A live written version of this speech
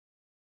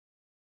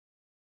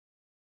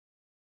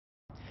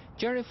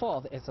January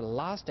 4th is the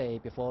last day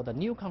before the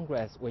new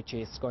Congress, which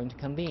is going to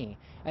convene,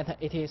 and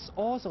it is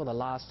also the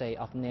last day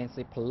of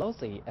Nancy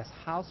Pelosi as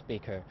House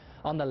Speaker.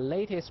 On the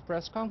latest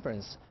press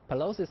conference,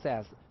 Pelosi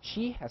says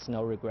she has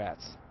no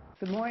regrets.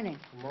 Good morning.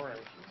 Good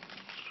morning.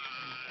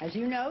 As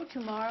you know,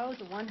 tomorrow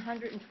the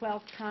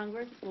 112th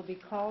Congress will be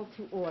called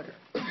to order.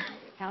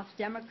 House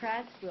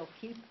Democrats will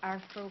keep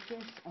our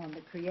focus on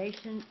the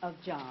creation of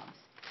jobs,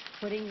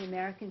 putting the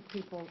American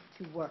people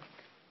to work.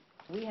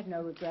 We have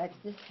no regrets.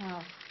 This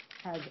House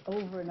has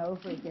over and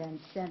over again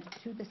sent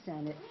to the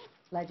Senate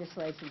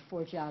legislation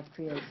for job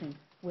creation,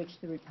 which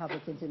the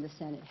Republicans in the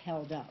Senate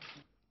held up.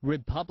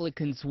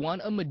 Republicans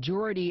won a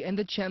majority in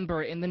the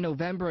chamber in the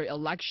November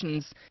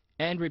elections,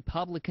 and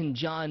Republican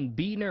John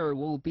Boehner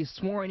will be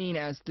sworn in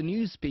as the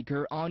new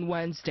speaker on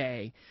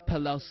Wednesday.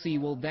 Pelosi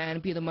will then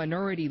be the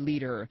minority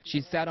leader.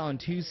 She said on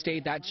Tuesday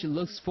that she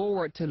looks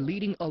forward to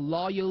leading a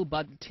loyal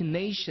but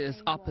tenacious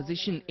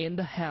opposition in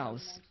the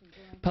House.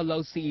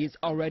 Pelosi is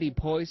already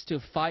poised to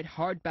fight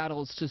hard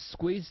battles to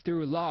squeeze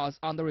through laws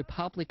on the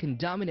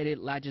Republican-dominated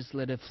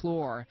legislative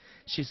floor.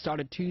 She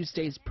started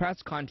Tuesday's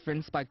press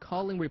conference by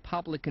calling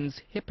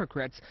Republicans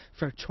hypocrites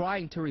for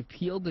trying to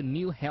repeal the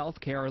new health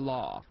care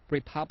law.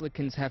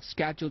 Republicans have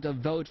scheduled a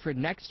vote for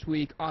next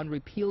week on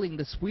repealing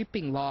the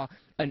sweeping law,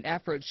 an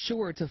effort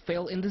sure to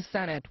fail in the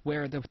Senate,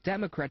 where the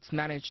Democrats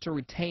managed to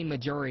retain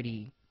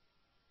majority.